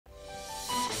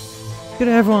Good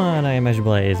day everyone, I am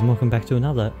AzureBlaze and welcome back to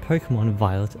another Pokemon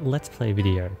Violet Let's Play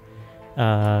video.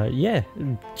 Yeah,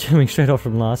 coming straight off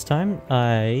from last time,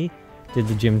 I did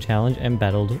the gym challenge and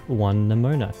battled one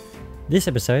Nemona. This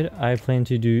episode, I plan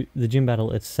to do the gym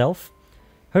battle itself.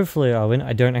 Hopefully I'll win.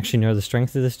 I don't actually know the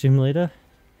strength of this gym leader.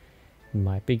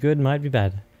 Might be good, might be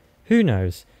bad. Who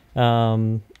knows?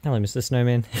 Hello Mr.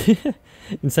 Snowman.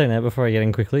 In saying that, before I get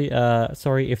in quickly,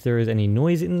 sorry if there is any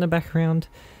noise in the background.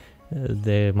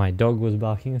 My dog was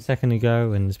barking a second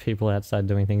ago, and there's people outside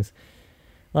doing things.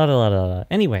 La da la da la.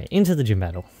 Anyway, into the gym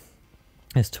battle.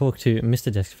 Let's talk to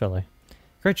Mr. Desk Fellow.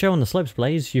 Great show on the slopes,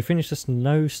 Blaze. You finished a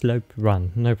snow slope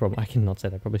run. No problem. I cannot say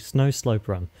that probably. Snow slope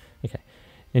run. Okay.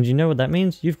 And you know what that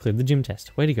means? You've cleared the gym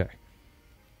test. Way to go.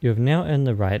 You have now earned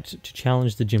the right to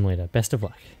challenge the gym leader. Best of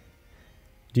luck.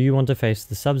 Do you want to face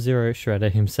the Sub-Zero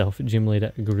Shredder himself, Gym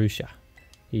Leader Grusha?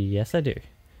 Yes, I do.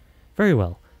 Very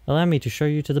well. Allow me to show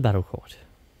you to the battle court.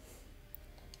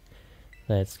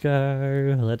 Let's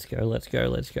go, let's go, let's go,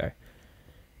 let's go.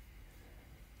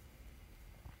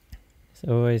 It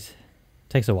always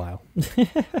takes a while.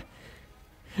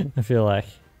 I feel like.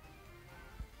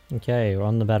 Okay, we're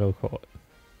on the battle court.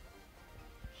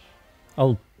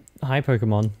 Oh, hi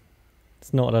Pokemon.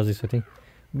 It's not what I was expecting.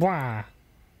 Wah!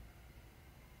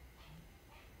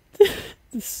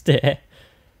 The stare.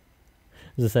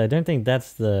 As I say, I don't think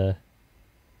that's the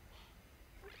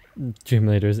gym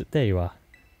leader, is it? There you are.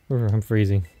 I'm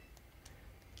freezing.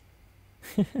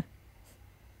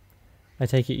 I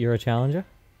take it you're a challenger?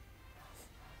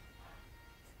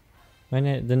 My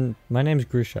name's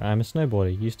Grusha. I'm a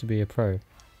snowboarder. Used to be a pro.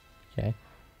 Okay.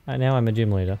 Now I'm a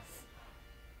gym leader.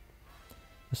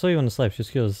 I saw you on the slopes. Your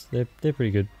skills, they're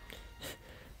pretty good.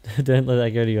 Don't let that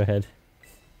go to your head.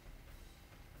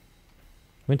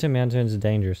 Winter mountains are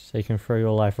dangerous, so you can throw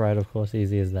your life right, of course,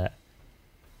 easy as that.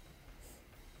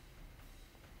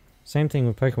 Same thing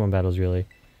with Pokemon battles, really.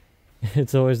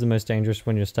 It's always the most dangerous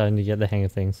when you're starting to get the hang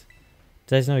of things.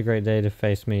 Today's not a great day to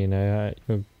face me, you know.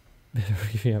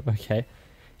 Okay.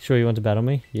 Sure you want to battle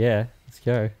me? Yeah, let's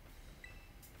go.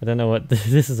 I don't know what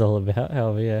this is all about,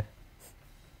 however, yeah.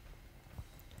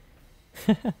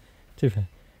 Too bad.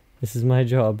 This is my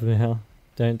job now.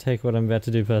 Don't take what I'm about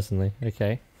to do personally.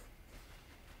 Okay.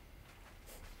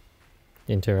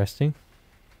 Interesting.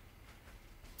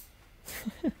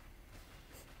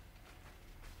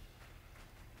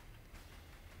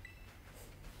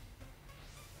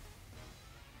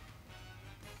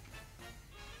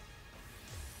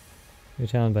 You're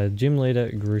challenged by Gym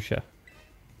Leader Grusha.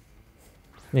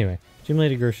 Anyway, Gym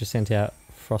Leader Grusha sent out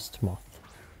Frostmoth.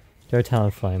 Go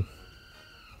Talonflame.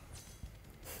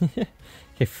 Okay,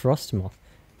 Frostmoth.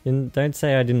 Don't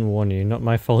say I didn't warn you. Not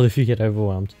my fault if you get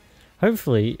overwhelmed.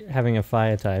 Hopefully, having a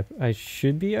fire type, I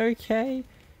should be okay.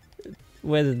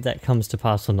 Whether that comes to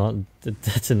pass or not,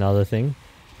 that's another thing.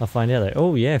 I'll find out though.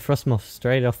 Oh yeah, Frostmoth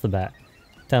straight off the bat.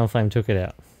 Talonflame took it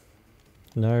out.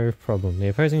 No problem. The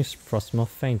opposing Frostmoth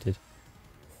fainted.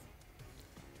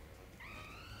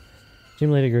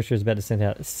 Gym Leader Grusha is about to send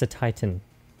out Satitan.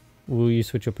 Will you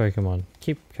switch your Pokemon?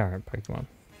 Keep current Pokemon.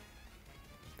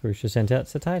 Grusha sent out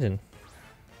Satitan.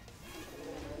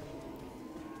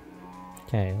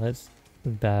 Okay, let's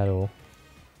battle.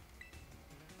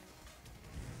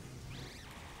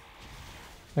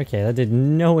 Okay, that did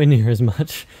nowhere near as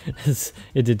much as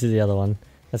it did to the other one.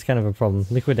 That's kind of a problem.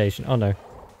 Liquidation. Oh no.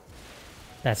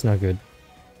 That's not good.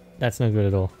 That's not good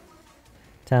at all.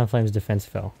 Talonflame's defense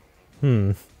fell.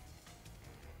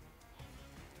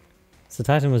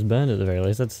 Satitan was burned at the very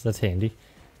least. That's handy.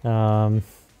 Opposing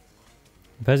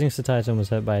Satitan was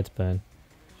hurt by its burn.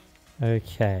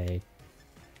 Okay.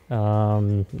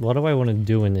 What do I want to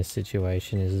do in this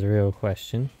situation is the real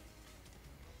question.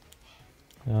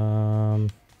 I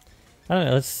don't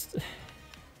know.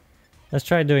 Let's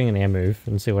try doing an air move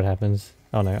and see what happens.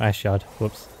 Oh no, Ice Shard.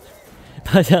 Whoops.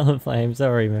 By Talonflame.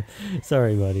 Sorry, man.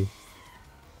 Sorry, buddy.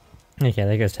 Okay,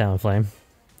 there goes Talonflame,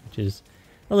 which is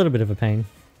a little bit of a pain.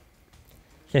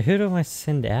 Okay, who do I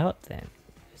send out then?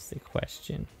 Is the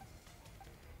question.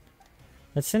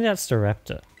 Let's send out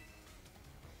Staraptor.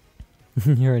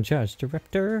 You're in charge.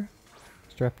 Staraptor?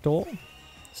 Staraptor?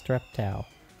 Straptow.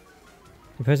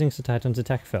 Opposing Satitan's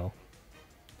attack fell.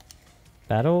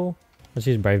 Battle? Let's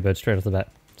use Brave Bird straight off the bat.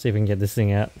 See if we can get this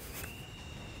thing out.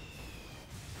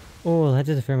 Oh, that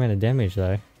did a fair amount of damage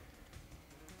though.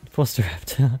 Poor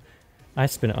Staraptor.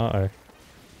 Ice Spin, uh-oh.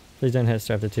 Please don't hurt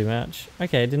Staraptor too much.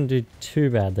 Okay, it didn't do too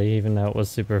badly, even though it was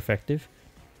super effective.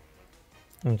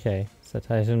 Okay,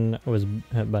 Satitan was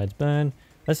hurt by its burn.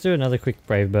 Let's do another quick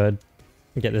Brave Bird.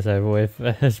 Get this over with.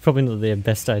 It's probably not the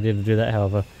best idea to do that,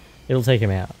 however. It'll take him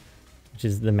out, which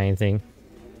is the main thing.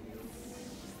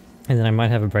 And then I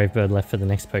might have a Brave Bird left for the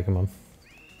next Pokemon.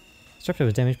 Structure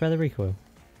was damaged by the recoil.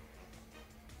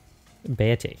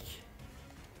 Beartic.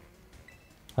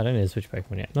 I don't need to switch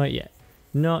Pokemon yet. Not yet.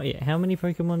 Not yet. How many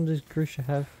Pokemon does Grusha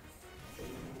have?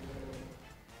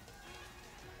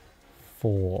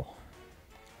 4.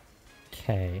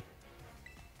 Okay.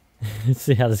 Let's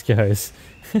see how this goes.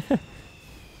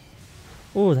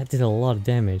 Oh, that did a lot of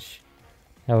damage.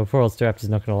 Our poor old Staraptor's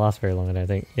not going to last very long, I don't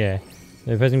think. Yeah.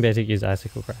 The opposing Beartic used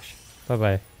Icicle Crush.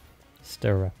 Bye-bye,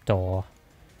 Staraptor.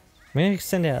 I'm going to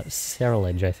send out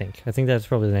Cerulege, I think. I think that's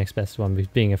probably the next best one,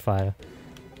 being a fire.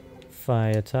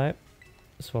 Fire type.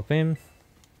 Swap in.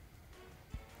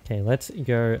 Okay, let's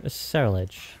go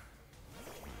Cerulege.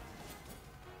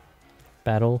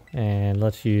 Battle, and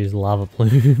let's use Lava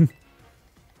Plume.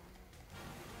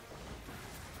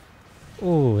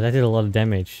 Oh, that did a lot of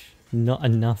damage. Not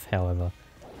enough, however.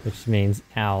 Which means,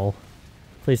 ow.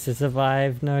 Please to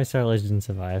survive. No, Cerulege didn't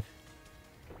survive.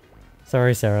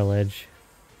 Sorry, Cerulege.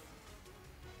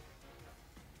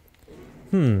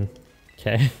 Okay.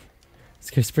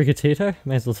 Let's go Sprigatito.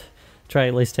 May as well try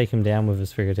at least take him down with a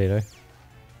Sprigatito.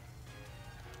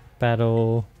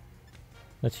 Battle.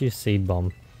 Let's use Seed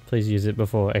Bomb. Please use it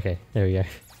before. Okay, there we go.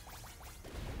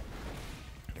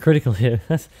 Critical hit.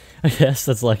 I guess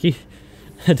that's lucky.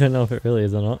 I don't know if it really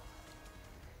is or not.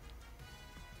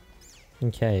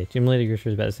 Okay, Gym Leader Grusha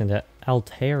is about to send out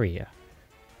Altaria.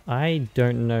 I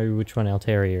don't know which one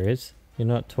Altaria is. You're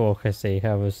not Talk, I see.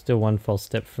 However, still one false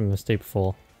step from a steep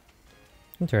fall.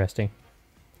 Interesting.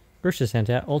 Grusha sent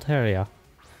out Altaria.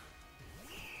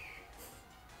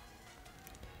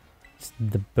 It's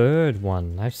the bird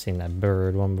one. I've seen that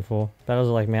bird one before. Battles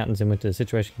are like mountains in winter. The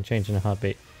situation can change in a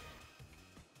heartbeat.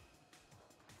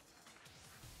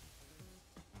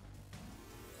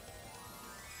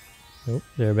 Oh,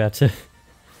 they're about to...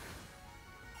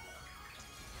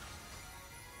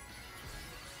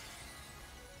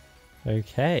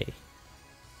 Okay.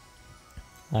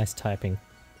 Nice typing.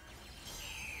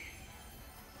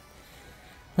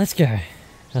 Let's go.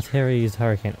 Altaria used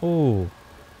Hurricane. Oh.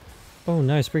 Oh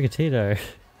no, Sprigatito.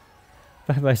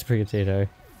 Bye bye, Sprigatito.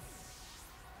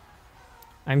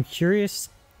 I'm curious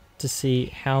to see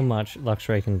how much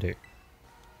Luxray can do.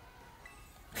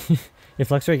 If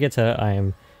Luxray gets hurt, I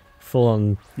am full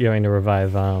on going to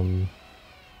revive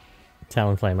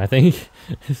Talonflame, I think.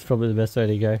 It's probably the best way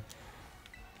to go.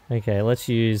 Okay, let's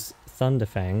use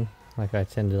Thunderfang, like I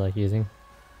tend to like using.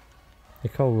 The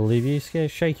cold will leave you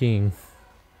shaking.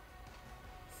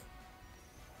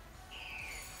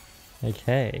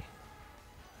 Okay.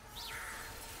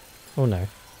 Oh no.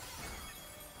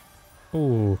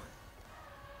 Ooh.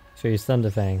 So use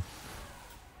Thunderfang.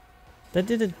 That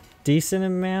did a decent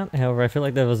amount, however I feel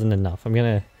like that wasn't enough. I'm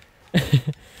gonna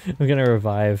I'm gonna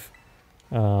revive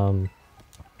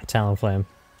Talonflame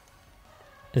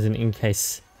as an in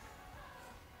case.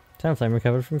 Talonflame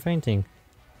recovered from fainting.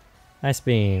 Ice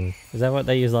Beam. Is that what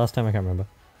they used last time? I can't remember.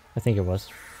 I think it was.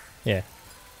 Yeah.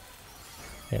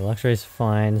 Okay, Luxray's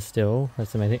fine still.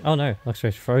 That's amazing. Oh no,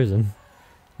 Luxray's frozen.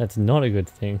 That's not a good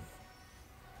thing.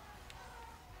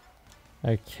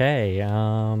 Okay,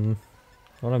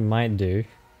 what I might do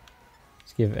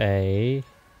is give a...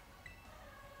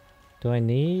 Do I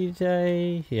need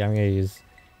a... Yeah, I'm gonna use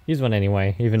one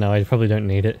anyway, even though I probably don't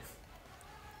need it.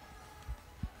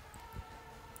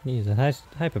 Use a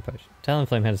Hyper Potion.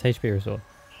 Talonflame had his HP restored.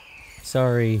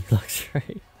 Sorry,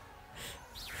 Luxray.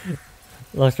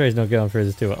 Luxray's not going for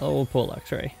this too well. Oh, poor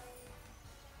Luxray.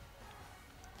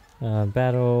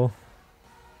 Battle.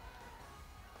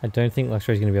 I don't think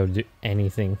Luxray's going to be able to do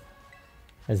anything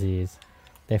as he is.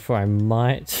 Therefore, I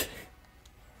might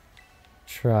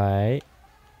try.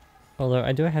 Although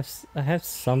I have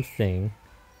something.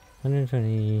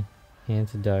 120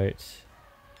 antidote.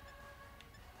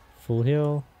 Full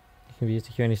heal. It can be used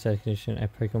to cure any status condition a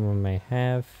Pokemon may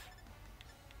have.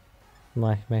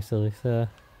 My Max Elixir.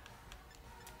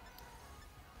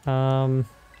 I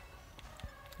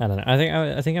don't know.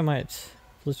 I think I might.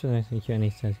 Cure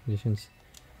any status conditions.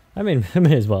 I mean, I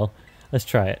may as well. Let's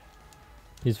try it.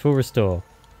 Use full restore.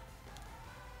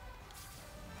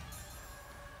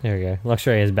 There we go.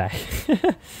 Luxray is back.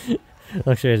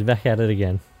 Luxray is back at it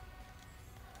again.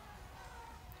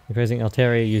 Opposing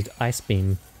Altaria used Ice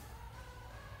Beam.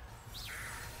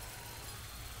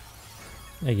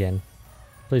 Again.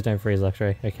 Please don't freeze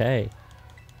Luxray. Okay.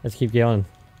 Let's keep going.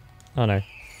 Oh no.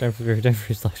 Don't freeze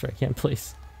Luxray again,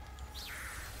 please.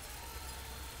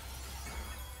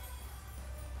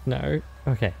 No.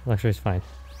 Okay, Luxray's fine.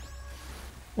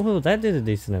 Oh, that did a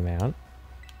decent amount.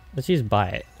 Let's use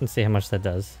Bite and see how much that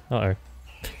does. Uh-oh.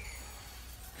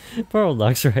 Poor old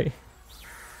Luxray.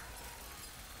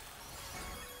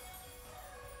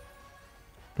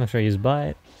 Not sure I used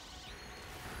bite.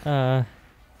 I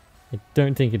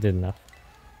don't think it did enough.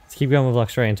 Let's keep going with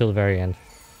Luxray until the very end.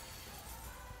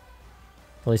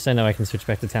 At least I know I can switch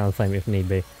back to Talonflame if need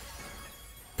be.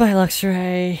 Bye,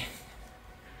 Luxray!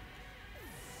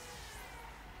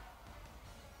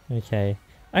 Okay.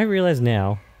 I realize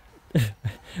now...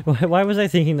 why was I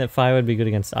thinking that fire would be good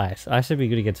against ice? Ice would be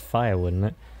good against fire, wouldn't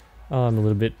it? Oh, I'm a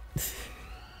little bit...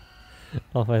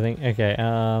 off, I think.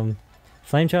 Okay,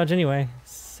 flame charge anyway.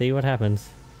 See what happens.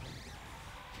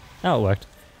 Oh, it worked.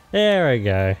 There we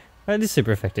go. Oh, it is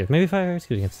super effective. Maybe fire is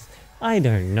good against this. I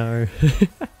don't know.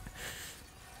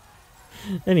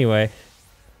 Anyway,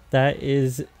 that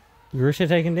is Grusha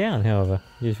taken down, however.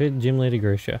 You defeated Gym Leader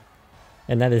Grusha.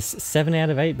 And that is 7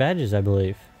 out of 8 badges, I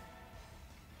believe.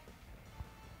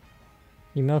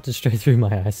 You melted straight through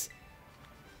my eyes.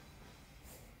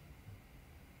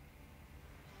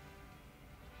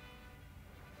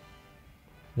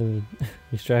 You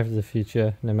strive for the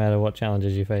future, no matter what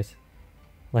challenges you face.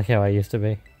 Like how I used to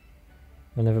be.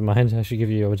 Well, never mind, I should give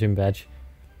you your gym badge.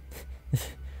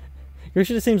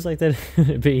 Grusha just seems like they'd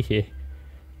be here.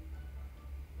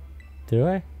 Do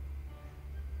I?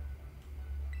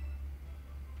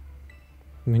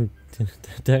 I mean,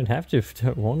 don't have to if you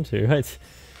don't want to.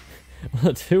 I'm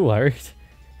not too worried.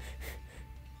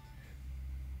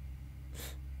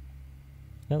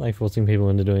 I don't like forcing people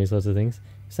into doing these sorts of things.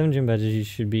 7 gym badges, you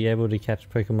should be able to catch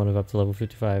Pokemon of up to level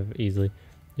 55 easily.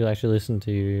 You'll actually listen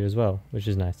to you as well, which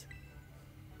is nice.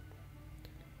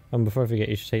 Before I forget,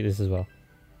 you should take this as well.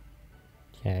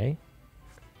 Okay.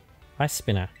 Ice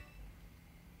Spinner.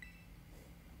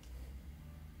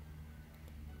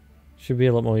 Should be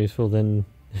a lot more useful than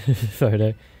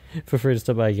Photo. Feel free to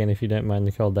stop by again if you don't mind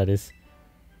the cold, that is.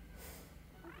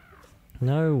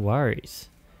 No worries.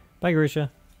 Bye, Grusha.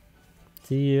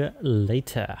 See you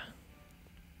later.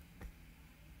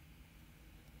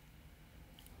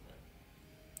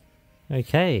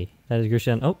 Okay, that is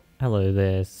Grusha. Oh, hello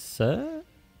there, sir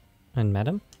and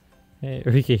madam. Hey,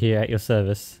 Rika here at your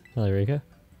service. Hello, Rika.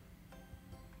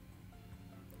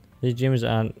 These gyms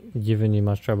aren't giving you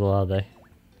much trouble, are they?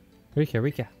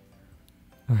 Rika.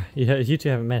 Alright, you two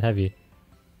haven't met, have you?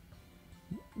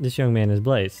 This young man is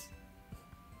Blaze.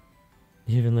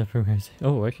 You even left from Rose.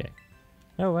 Oh, okay.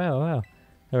 Oh, wow.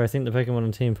 Oh, I think the Pokemon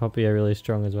on Team Poppy are really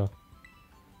strong as well.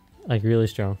 Like, really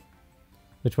strong.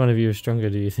 Which one of you is stronger,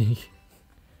 do you think?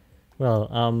 Well,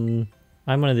 I'm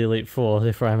one of the Elite Four,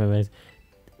 therefore I'm amazed.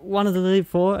 One of the Elite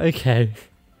Four? Okay.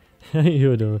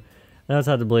 You adore. I know it's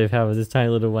hard to believe, however, this tiny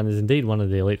little one is indeed one of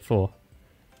the Elite Four.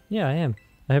 Yeah, I am.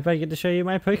 I hope I get to show you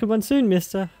my Pokemon soon,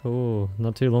 mister. Oh,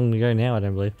 not too long to go now, I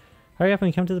don't believe. Hurry up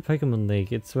and come to the Pokemon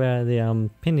League. It's where the,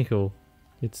 pinnacle.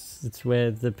 It's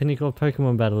where the pinnacle of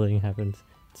Pokemon battling happens.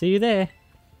 See you there.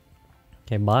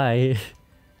 Okay, bye.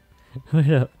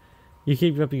 Wait up. You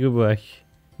keep up your good work.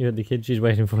 You got the kid, she's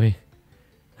waiting for you.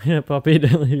 Wait up, Poppy,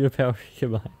 don't leave your power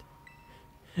behind.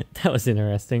 That was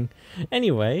interesting.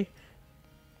 Anyway,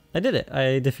 I did it.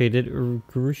 I defeated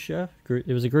Grusha.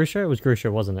 It was a Grusha? It was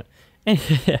Grusha, wasn't it?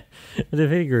 I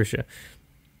defeated Grusha.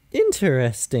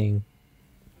 Interesting.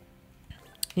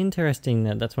 Interesting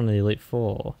that that's one of the Elite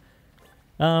Four.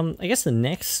 I guess the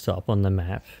next stop on the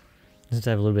map, since I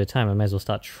have a little bit of time, I may as well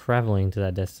start traveling to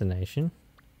that destination,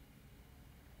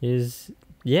 is,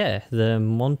 yeah, the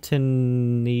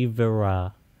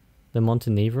Montenevera. The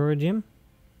Montenevera gym?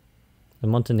 The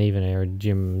Montenevera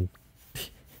gym.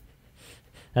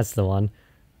 That's the one.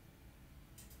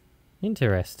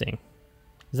 Interesting.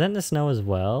 Is that in the snow as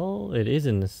well? It is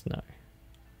in the snow.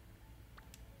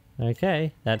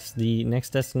 Okay, that's the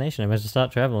next destination. I might as well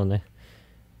start traveling there.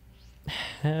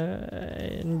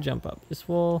 And jump up this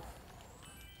wall.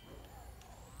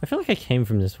 I feel like I came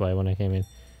from this way when I came in.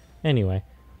 Anyway,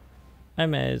 I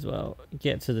may as well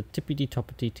get to the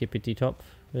tippity top.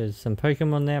 There's some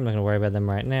Pokemon there. I'm not going to worry about them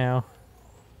right now.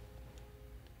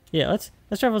 Yeah, let's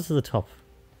travel to the top.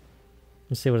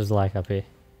 Let's see what it's like up here.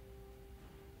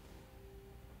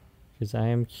 Because I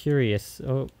am curious.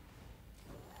 Oh.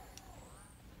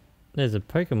 There's a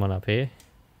Pokemon up here.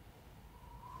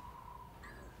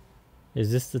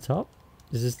 Is this the top?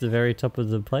 Is this the very top of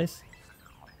the place?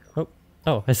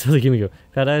 Oh, I saw the Gimme Go.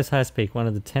 Paldea's highest peak, one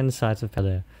of the 10 sites of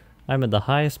Paldea. I'm at the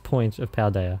highest point of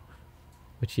Paldea,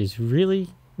 which is really,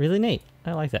 really neat.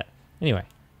 I like that. Anyway,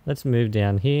 let's move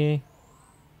down here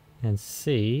and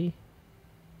see.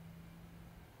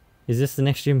 Is this the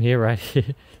next gym here, right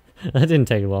here? That didn't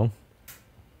take long.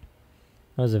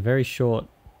 That was a very short,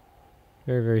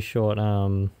 very short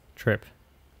trip.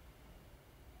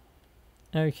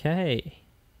 Okay.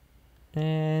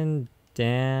 And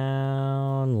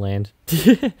down land.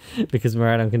 Because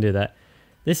Maradon can do that.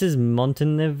 This is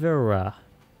Montenevera.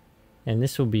 And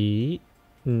this will be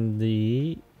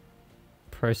the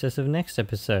process of next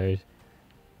episode.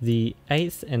 The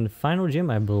 8th and final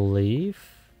gym, I believe.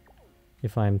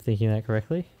 If I'm thinking that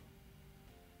correctly.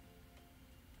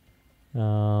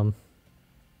 Yeah,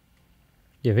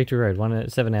 Victory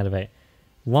Road, 7 out of 8.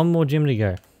 One more gym to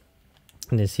go.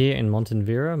 And it's here in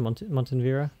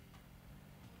Montenevera.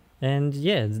 And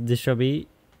yeah, this shall be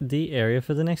the area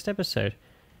for the next episode.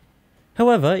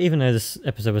 However, even though this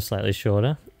episode was slightly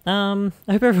shorter, I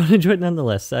hope everyone enjoyed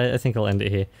nonetheless. I think I'll end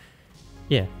it here.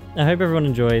 Yeah, I hope everyone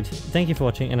enjoyed. Thank you for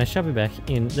watching, and I shall be back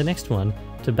in the next one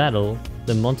to battle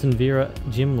the Montenevera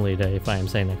Gym Leader, if I am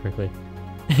saying that correctly.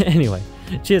 Anyway,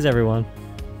 cheers everyone.